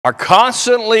are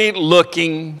constantly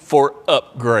looking for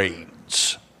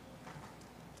upgrades.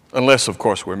 Unless, of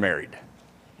course, we're married.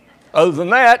 Other than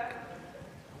that,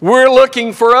 we're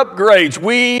looking for upgrades.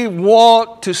 We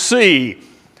want to see,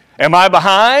 am I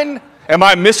behind? Am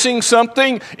I missing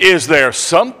something? Is there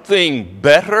something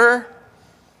better?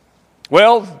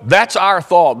 Well, that's our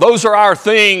thought. Those are our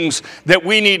things that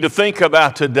we need to think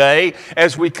about today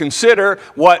as we consider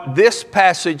what this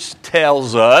passage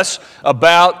tells us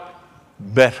about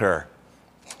better.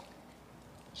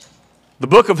 The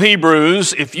book of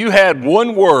Hebrews, if you had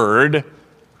one word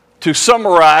to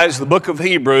summarize the book of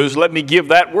Hebrews, let me give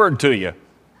that word to you.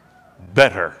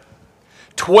 Better.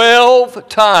 12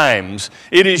 times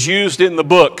it is used in the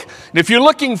book. And if you're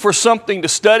looking for something to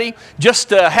study, just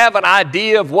to have an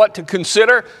idea of what to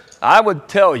consider, I would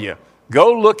tell you,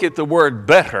 go look at the word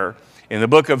better in the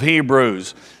book of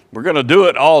Hebrews. We're going to do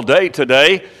it all day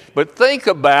today, but think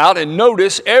about and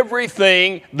notice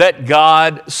everything that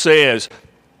God says.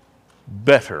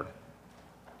 Better.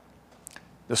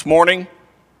 This morning,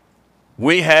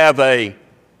 we have a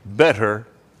better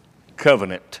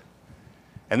covenant.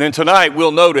 And then tonight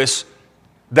we'll notice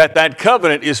that that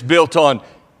covenant is built on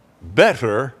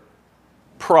better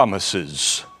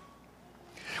promises.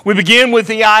 We begin with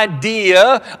the idea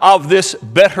of this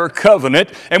better covenant,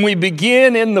 and we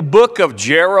begin in the book of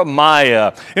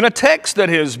Jeremiah, in a text that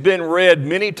has been read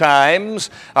many times.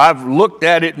 I've looked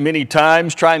at it many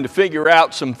times trying to figure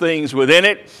out some things within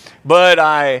it, but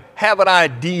I have an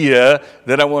idea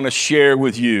that I want to share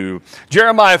with you.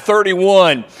 Jeremiah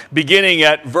 31, beginning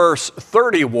at verse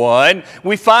 31,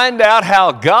 we find out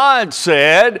how God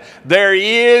said there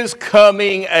is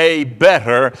coming a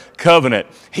better covenant.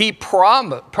 He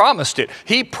promised it.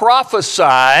 He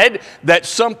prophesied that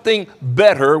something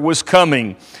better was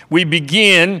coming. We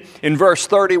begin in verse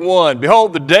 31.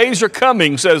 Behold, the days are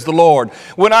coming, says the Lord,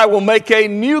 when I will make a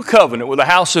new covenant with the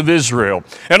house of Israel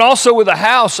and also with the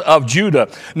house of Judah,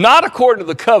 not according to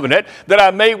the covenant that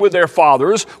I made with their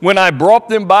fathers when I brought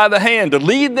them by the hand to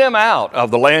lead them out of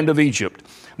the land of Egypt,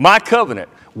 my covenant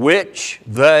which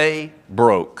they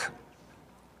broke.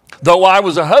 Though I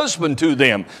was a husband to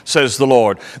them, says the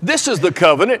Lord. This is the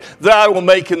covenant that I will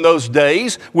make in those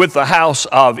days with the house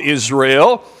of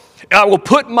Israel. I will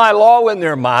put my law in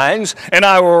their minds, and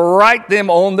I will write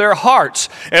them on their hearts,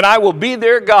 and I will be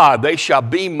their God. They shall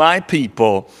be my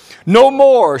people. No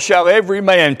more shall every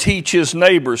man teach his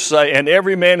neighbor, and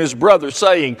every man his brother,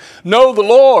 saying, know the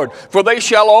Lord, for they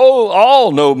shall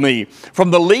all know me, from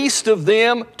the least of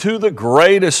them to the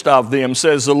greatest of them,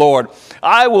 says the Lord.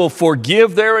 I will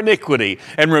forgive their iniquity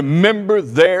and remember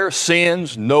their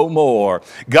sins no more.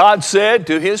 God said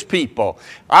to his people,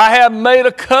 I have made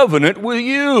a covenant with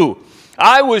you.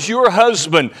 I was your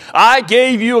husband. I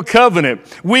gave you a covenant.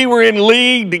 We were in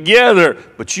league together,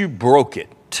 but you broke it.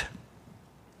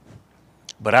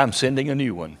 But I'm sending a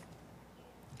new one.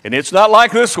 And it's not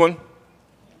like this one.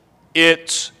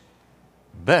 It's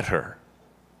better.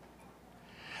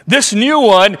 This new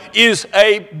one is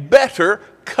a better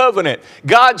covenant.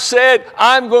 God said,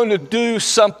 I'm going to do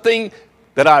something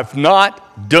that I've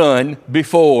not done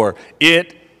before.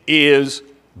 It is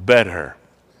better.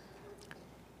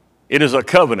 It is a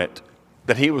covenant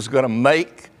that he was going to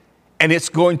make, and it's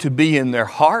going to be in their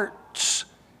hearts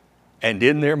and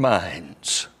in their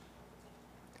minds.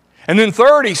 And then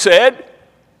third, he said,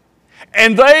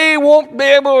 and they won't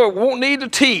need to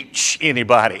teach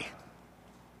anybody,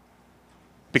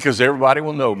 because everybody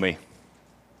will know me.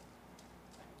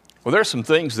 Well, there's some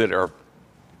things that are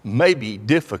maybe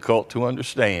difficult to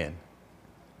understand.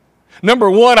 Number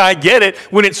one, I get it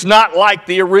when it's not like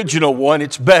the original one,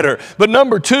 it's better. But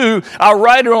number two, I'll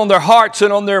write it on their hearts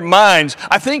and on their minds.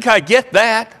 I think I get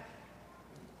that.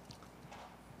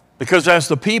 Because as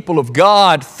the people of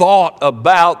God thought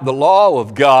about the law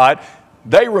of God,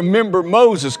 they remember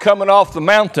Moses coming off the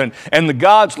mountain, and the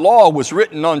God's law was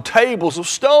written on tables of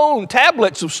stone,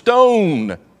 tablets of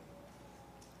stone.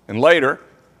 And later,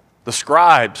 the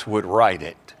scribes would write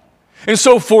it. And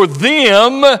so for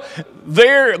them,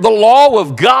 the law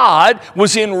of God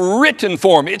was in written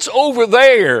form. It's over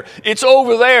there. It's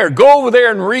over there. Go over there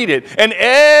and read it. And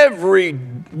every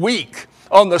week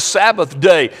on the Sabbath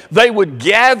day, they would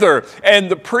gather and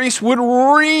the priest would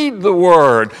read the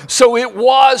word. So it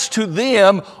was to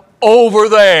them over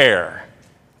there.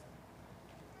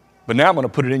 But now I'm going to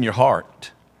put it in your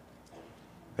heart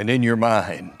and in your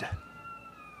mind.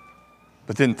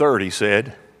 But then third, he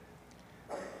said,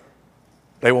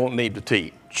 they won't need to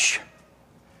teach.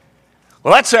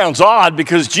 Well, that sounds odd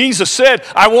because Jesus said,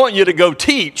 I want you to go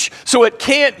teach. So it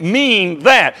can't mean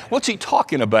that. What's he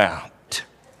talking about?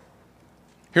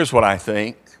 Here's what I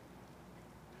think.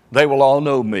 they will all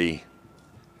know me,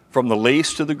 from the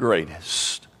least to the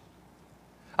greatest.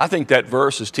 I think that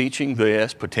verse is teaching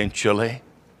this, potentially.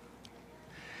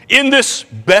 In this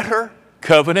better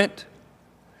covenant,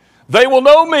 they will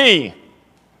know me.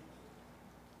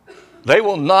 They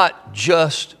will not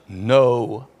just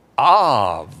know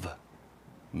of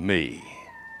me.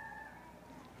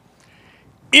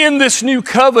 In this new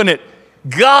covenant,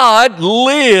 God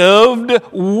lived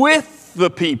with the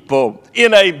people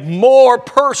in a more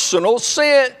personal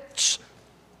sense.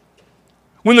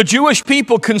 When the Jewish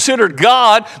people considered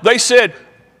God, they said,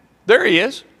 there He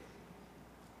is.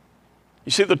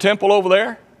 You see the temple over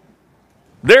there?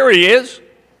 There He is.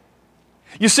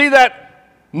 You see that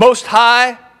most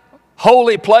high,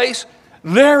 holy place?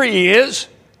 There He is.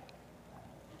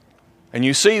 And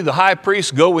you see the high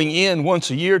priest going in once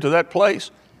a year to that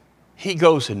place? He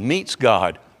goes and meets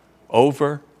God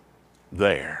over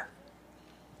there.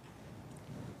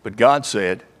 But God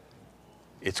said,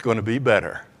 it's going to be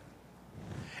better.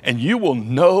 And you will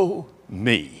know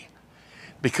me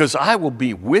because I will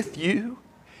be with you.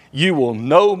 You will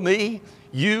know me.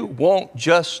 You won't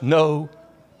just know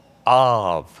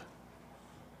of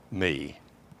me.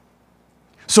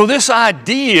 So this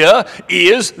idea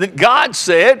is that God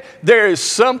said there is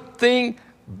something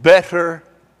better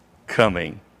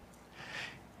coming.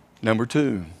 Number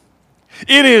two,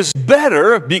 it is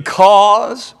better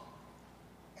because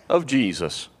of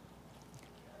Jesus.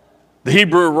 The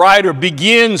Hebrew writer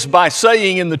begins by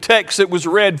saying in the text that was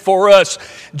read for us,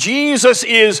 Jesus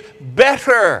is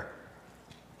better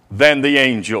than the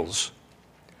angels.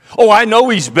 Oh, I know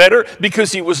He's better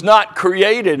because He was not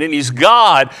created and He's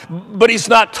God, but He's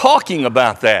not talking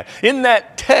about that. In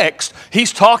that text,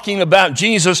 He's talking about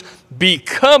Jesus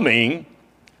becoming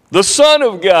the Son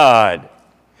of God.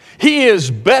 He is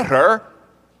better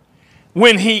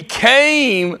when He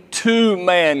came to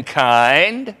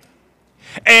mankind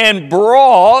and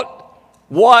brought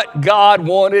what God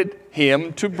wanted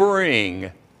Him to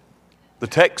bring. The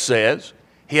text says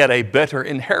He had a better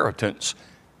inheritance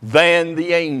than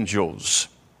the angels.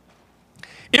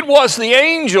 It was the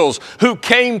angels who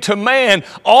came to man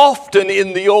often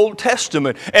in the Old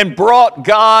Testament and brought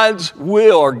God's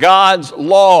will or God's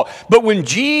law. But when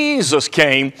Jesus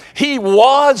came, He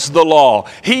was the law.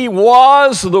 He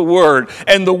was the Word.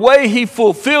 And the way He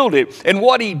fulfilled it and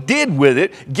what He did with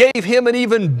it gave Him an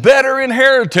even better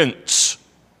inheritance.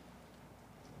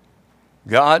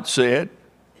 God said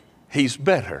He's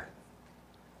better.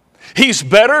 He's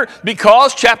better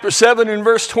because, chapter 7 and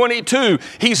verse 22,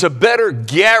 He's a better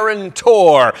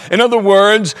guarantor. In other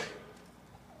words,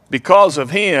 because of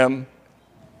Him,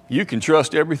 you can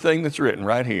trust everything that's written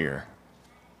right here.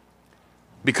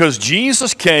 Because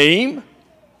Jesus came,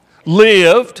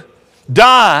 lived,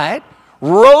 died,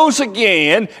 rose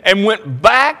again, and went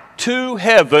back to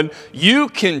heaven, you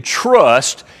can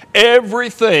trust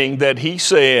everything that He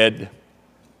said.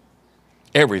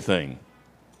 Everything.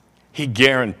 He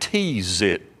guarantees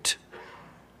it.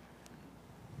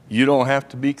 You don't have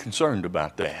to be concerned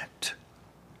about that.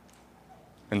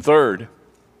 And third,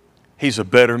 He's a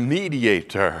better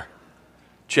mediator.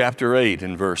 Chapter 8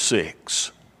 and verse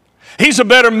 6. He's a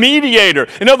better mediator.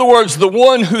 In other words, the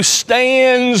one who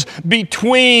stands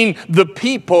between the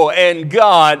people and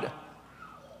God.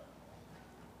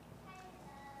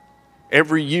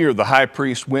 Every year the high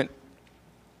priest went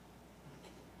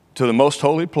to the most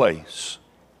holy place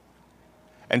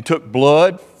and took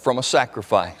blood from a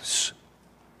sacrifice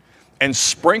and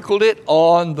sprinkled it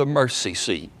on the mercy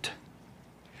seat.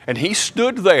 And he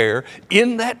stood there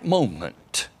in that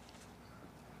moment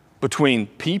between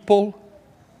people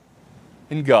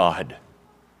and God.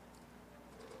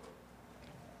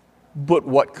 But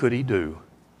what could he do?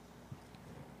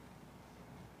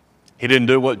 He didn't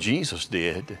do what Jesus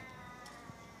did.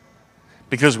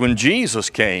 Because when Jesus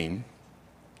came,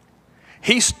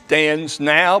 He stands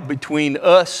now between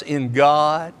us and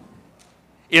God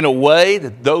in a way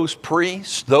that those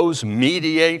priests, those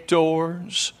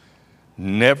mediators,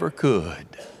 never could.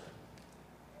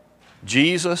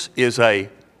 Jesus is a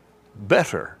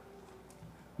better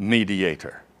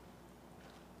mediator.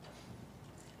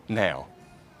 Now,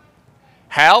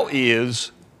 how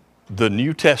is the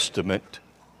New Testament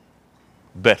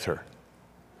better?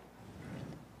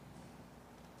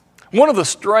 One of the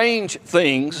strange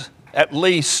things, at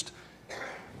least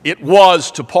it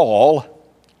was to Paul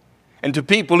and to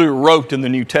people who wrote in the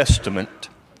New Testament,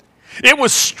 it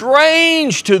was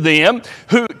strange to them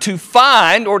to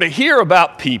find or to hear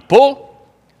about people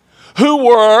who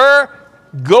were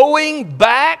going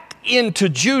back into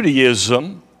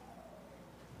Judaism,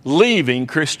 leaving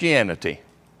Christianity.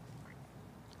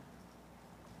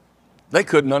 They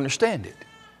couldn't understand it.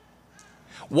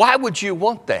 Why would you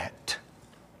want that?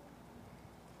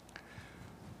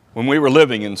 When we were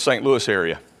living in the St. Louis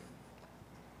area,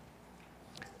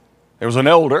 there was an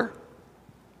elder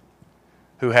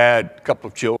who had a couple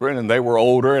of children, and they were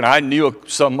older, and I knew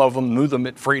some of them, knew them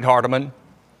at Freed Hardeman.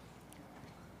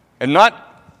 And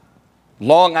not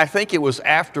long, I think it was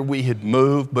after we had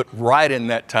moved, but right in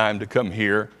that time to come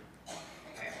here,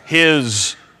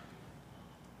 his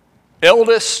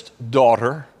eldest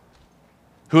daughter,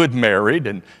 who had married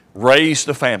and raised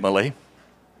a family,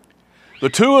 the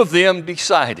two of them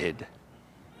decided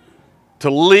to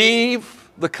leave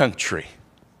the country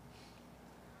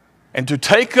and to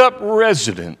take up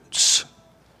residence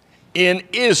in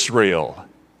Israel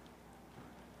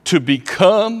to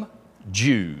become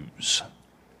Jews.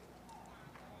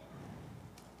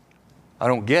 I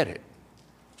don't get it.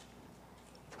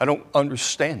 I don't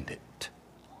understand it.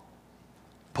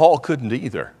 Paul couldn't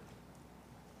either.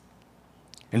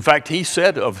 In fact, he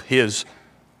said of his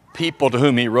people to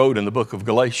whom he wrote in the book of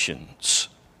Galatians,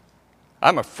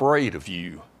 I'm afraid of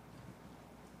you.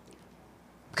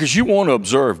 Because you want to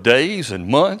observe days and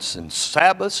months and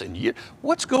Sabbaths and years.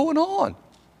 What's going on?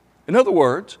 In other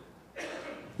words,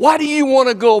 why do you want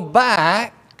to go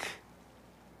back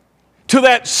to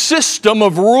that system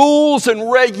of rules and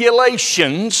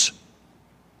regulations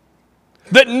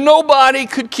that nobody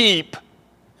could keep?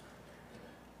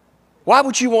 Why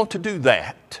would you want to do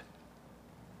that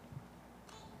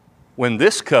when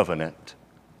this covenant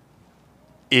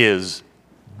is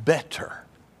better?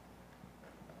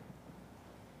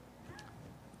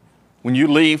 When you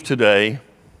leave today,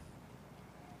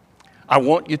 I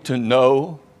want you to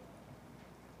know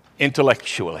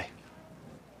intellectually,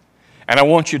 and I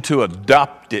want you to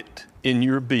adopt it in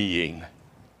your being,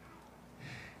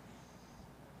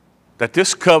 that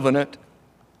this covenant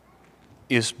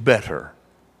is better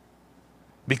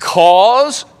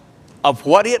because of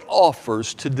what it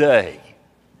offers today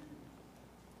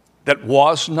that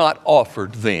was not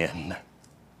offered then.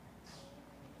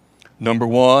 Number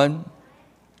one,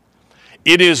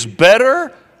 it is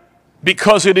better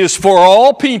because it is for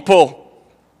all people.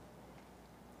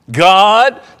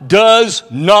 God does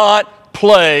not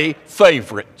play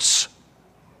favorites.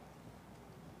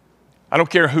 I don't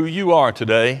care who you are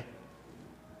today.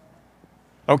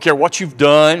 I don't care what you've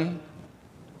done.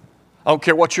 I don't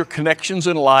care what your connections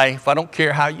in life. I don't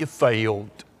care how you failed.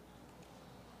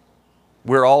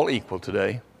 We're all equal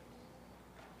today.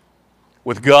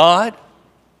 With God,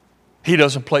 He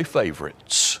doesn't play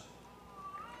favorites.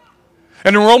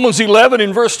 And in Romans 11,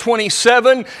 in verse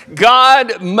 27,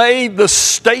 God made the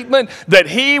statement that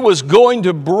He was going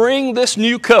to bring this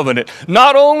new covenant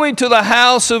not only to the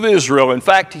house of Israel. In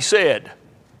fact, He said,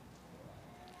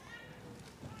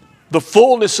 the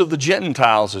fullness of the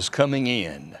Gentiles is coming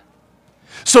in.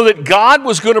 So that God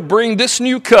was going to bring this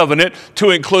new covenant to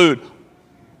include,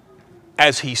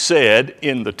 as He said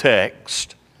in the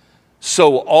text,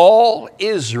 so all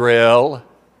Israel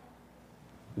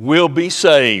will be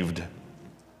saved.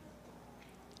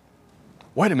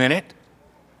 Wait a minute.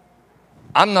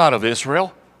 I'm not of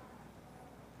Israel.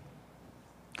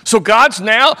 So God's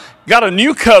now got a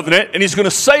new covenant and He's going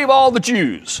to save all the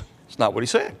Jews. It's not what He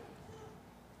said.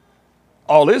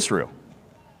 All Israel.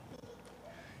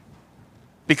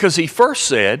 Because He first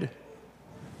said,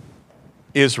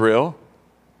 Israel,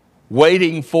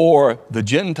 waiting for the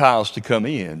Gentiles to come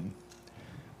in.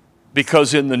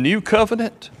 Because in the new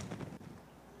covenant,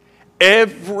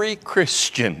 every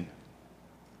Christian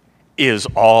is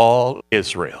all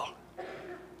Israel.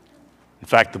 In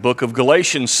fact, the book of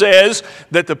Galatians says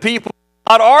that the people of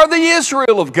God are the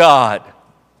Israel of God.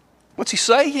 What's he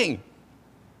saying?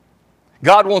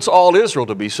 God wants all Israel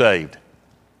to be saved.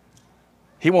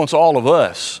 He wants all of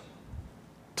us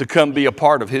to come be a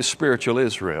part of His spiritual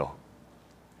Israel.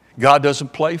 God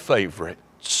doesn't play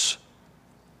favorites.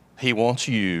 He wants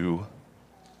you.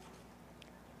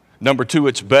 Number two,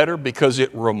 it's better because it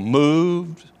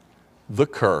removed the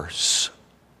curse.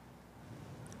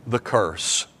 The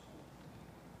curse.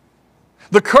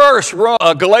 The curse,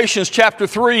 Galatians chapter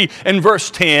 3 and verse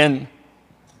 10.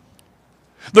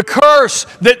 The curse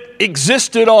that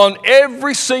existed on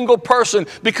every single person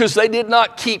because they did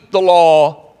not keep the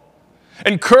law.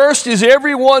 And cursed is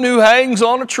everyone who hangs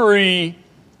on a tree.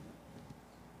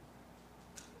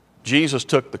 Jesus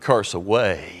took the curse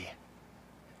away.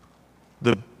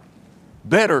 The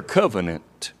better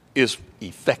covenant is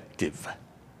effective.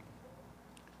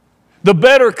 The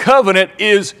better covenant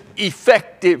is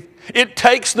effective. It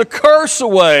takes the curse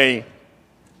away.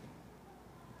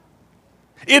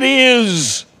 It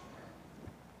is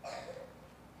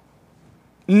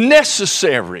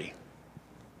necessary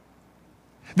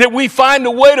That we find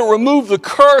a way to remove the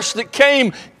curse that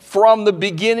came from the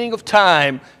beginning of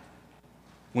time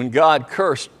when God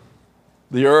cursed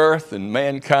the earth and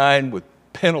mankind with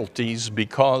penalties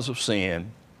because of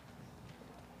sin.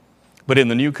 But in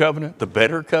the new covenant, the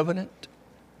better covenant,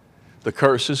 the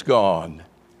curse is gone.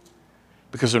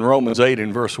 Because in Romans 8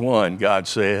 and verse 1, God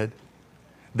said,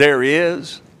 there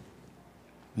is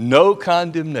no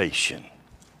condemnation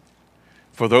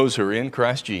for those who are in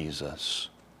Christ Jesus.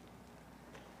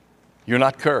 You're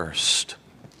not cursed.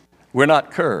 We're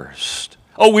not cursed.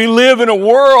 Oh, we live in a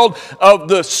world of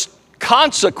the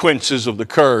consequences of the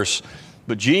curse,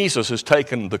 but Jesus has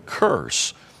taken the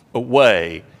curse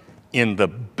away in the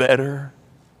better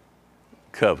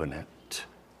covenant.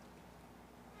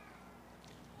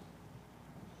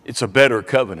 It's a better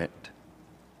covenant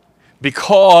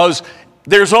because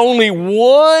there's only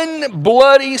one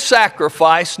bloody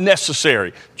sacrifice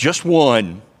necessary, just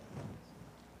one,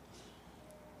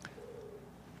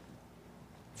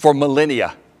 for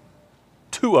millennia,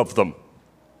 2 of them.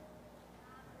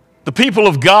 The people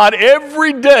of God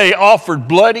every day offered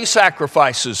bloody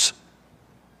sacrifices.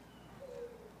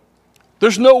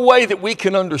 There's no way that we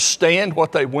can understand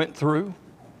what they went through.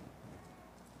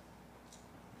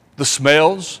 The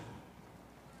smells,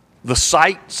 the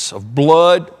sights of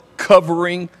blood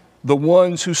covering the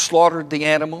ones who slaughtered the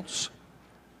animals.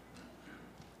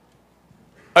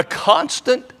 A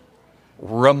constant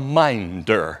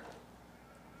reminder,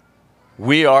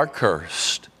 we are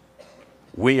cursed.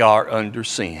 We are under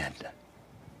sin.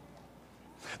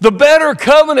 The better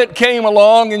covenant came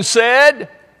along and said,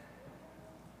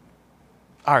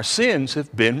 our sins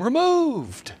have been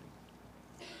removed.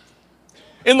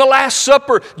 In the Last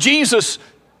Supper, Jesus,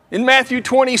 in Matthew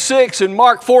 26 and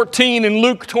Mark 14 and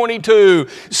Luke 22,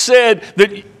 said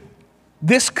that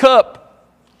this cup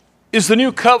is the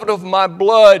new covenant of my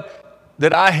blood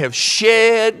that I have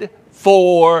shed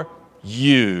for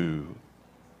you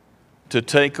to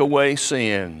take away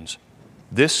sins.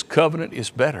 This covenant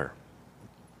is better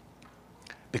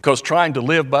because trying to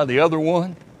live by the other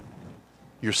one,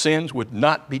 your sins would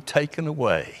not be taken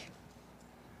away.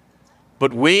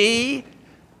 But we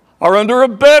are under a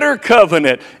better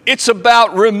covenant. It's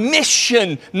about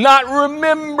remission, not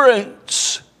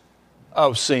remembrance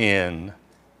of sin.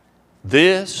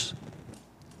 This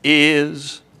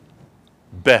is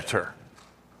better.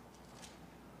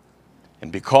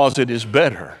 And because it is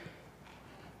better,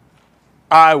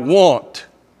 I want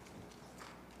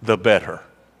the better.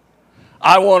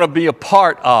 I want to be a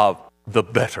part of the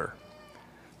better.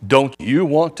 Don't you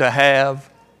want to have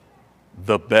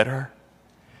the better?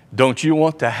 Don't you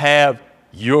want to have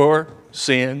your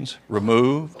sins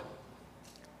removed?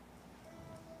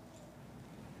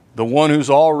 The one who's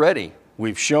already,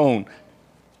 we've shown,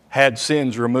 had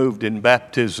sins removed in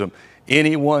baptism,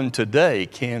 anyone today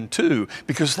can too,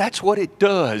 because that's what it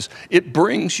does. It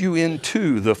brings you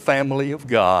into the family of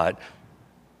God.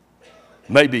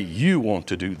 Maybe you want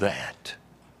to do that.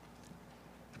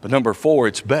 But number 4,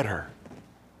 it's better.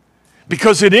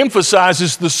 Because it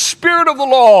emphasizes the spirit of the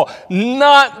law,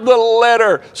 not the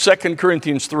letter. 2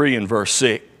 Corinthians 3 and verse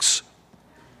 6.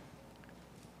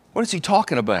 What is he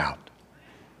talking about?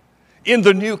 In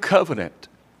the new covenant,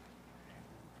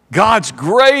 God's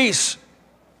grace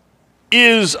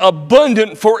is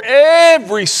abundant for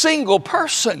every single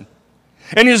person.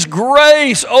 And His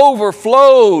grace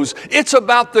overflows. It's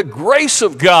about the grace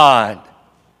of God,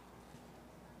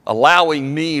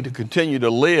 allowing me to continue to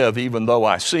live even though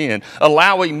I sin,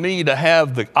 allowing me to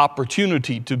have the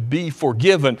opportunity to be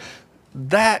forgiven.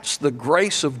 That's the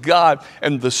grace of God.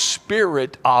 And the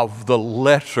spirit of the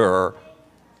letter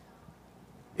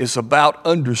is about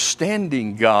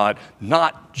understanding God,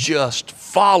 not just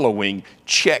following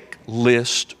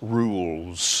checklist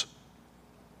rules.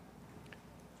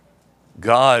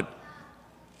 God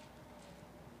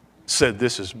said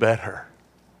this is better,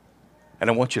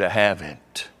 and I want you to have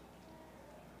it.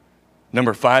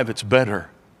 Number 5, it's better.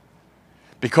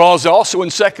 Because also in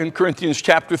 2 Corinthians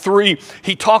chapter 3,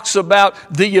 he talks about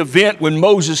the event when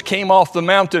Moses came off the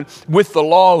mountain with the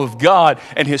law of God.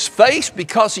 And his face,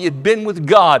 because he had been with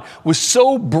God, was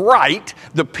so bright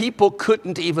the people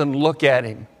couldn't even look at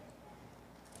him.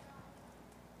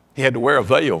 He had to wear a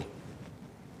veil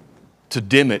to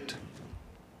dim it.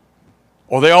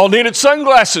 Or they all needed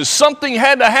sunglasses. Something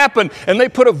had to happen, and they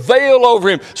put a veil over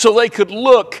him so they could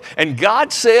look. And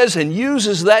God says and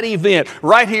uses that event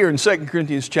right here in 2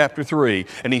 Corinthians chapter 3.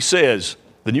 And He says,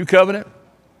 the new covenant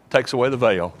takes away the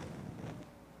veil.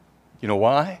 You know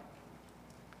why?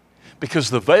 Because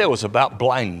the veil is about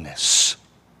blindness.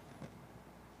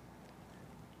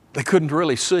 They couldn't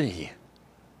really see.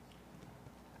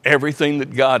 everything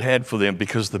that God had for them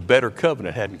because the better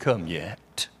covenant hadn't come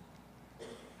yet.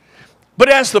 But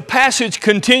as the passage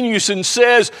continues and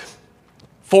says,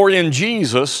 for in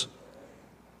Jesus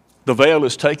the veil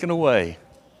is taken away.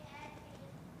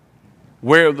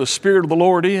 Where the Spirit of the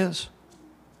Lord is,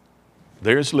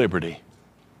 there's liberty.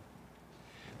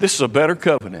 This is a better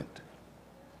covenant.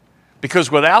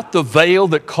 Because without the veil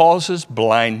that causes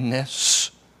blindness,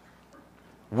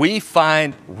 we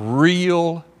find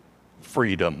real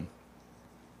freedom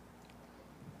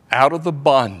out of the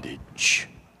bondage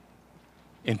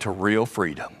into real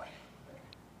freedom.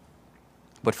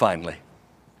 But finally,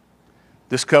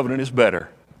 this covenant is better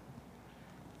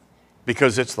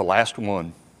because it's the last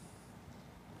one.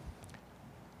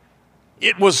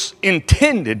 It was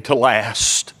intended to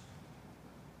last.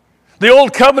 The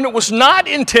old covenant was not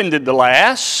intended to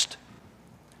last.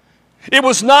 It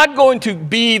was not going to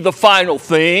be the final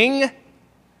thing.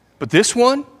 But this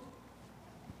one,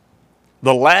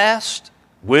 the last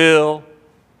will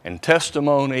and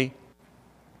testimony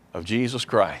of Jesus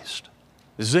Christ,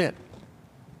 this is it.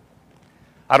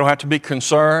 I don't have to be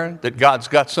concerned that God's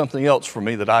got something else for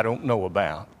me that I don't know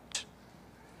about.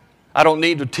 I don't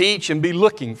need to teach and be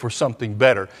looking for something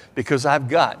better because I've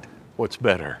got what's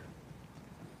better.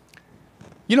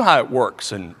 You know how it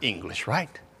works in English,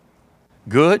 right?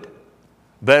 Good,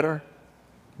 better,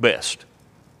 best.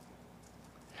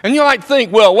 And you might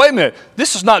think, well, wait a minute,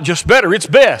 this is not just better, it's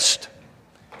best.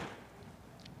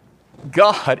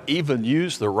 God even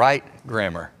used the right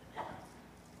grammar.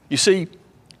 You see,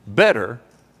 better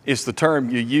is the term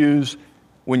you use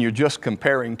when you're just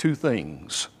comparing two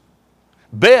things.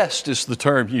 Best is the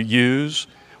term you use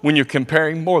when you're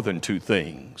comparing more than two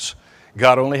things.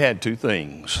 God only had two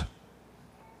things.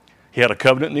 He had a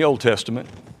covenant in the Old Testament.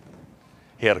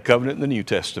 He had a covenant in the New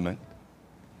Testament.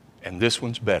 And this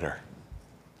one's better.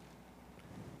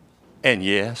 And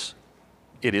yes,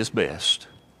 it is best.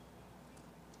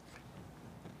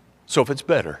 So if it's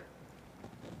better,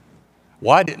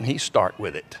 why didn't he start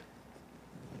with it?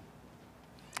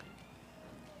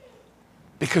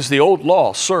 Because the old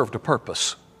law served a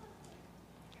purpose.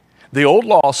 The old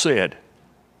law said,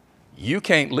 you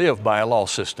can't live by a law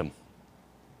system.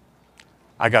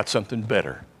 I got something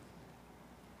better.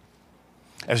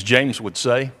 As James would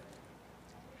say,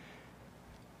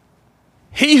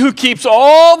 he who keeps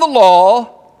all the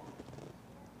law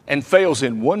and fails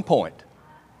in one point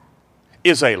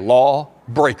is a law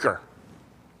breaker.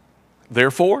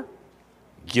 Therefore,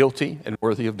 guilty and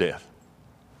worthy of death.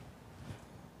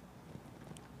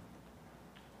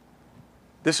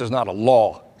 This is not a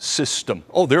law system.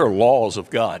 Oh, there are laws of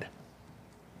God.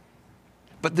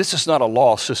 But this is not a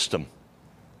law system.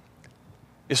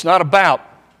 It's not about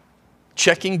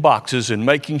checking boxes and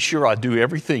making sure I do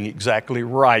everything exactly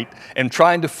right and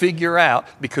trying to figure out,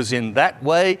 because in that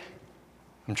way,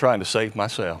 I'm trying to save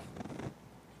myself.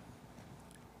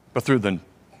 But through the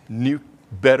new,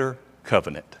 better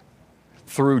covenant,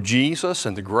 through Jesus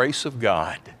and the grace of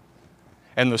God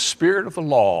and the spirit of the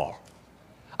law,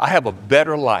 I have a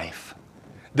better life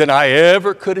than I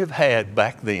ever could have had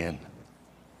back then.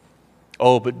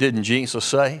 Oh, but didn't Jesus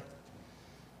say,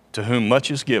 to whom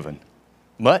much is given,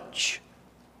 much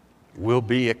will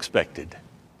be expected.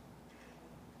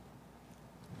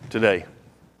 Today,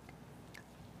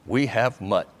 we have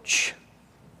much,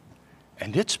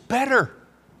 and it's better.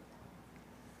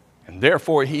 And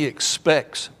therefore, he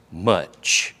expects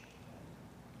much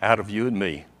out of you and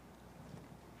me.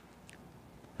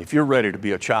 If you're ready to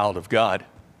be a child of God,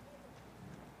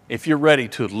 if you're ready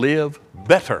to live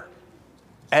better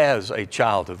as a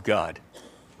child of God,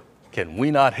 can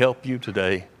we not help you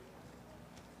today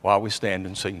while we stand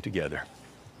and sing together?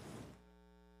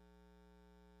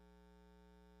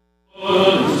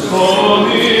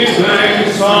 Holy,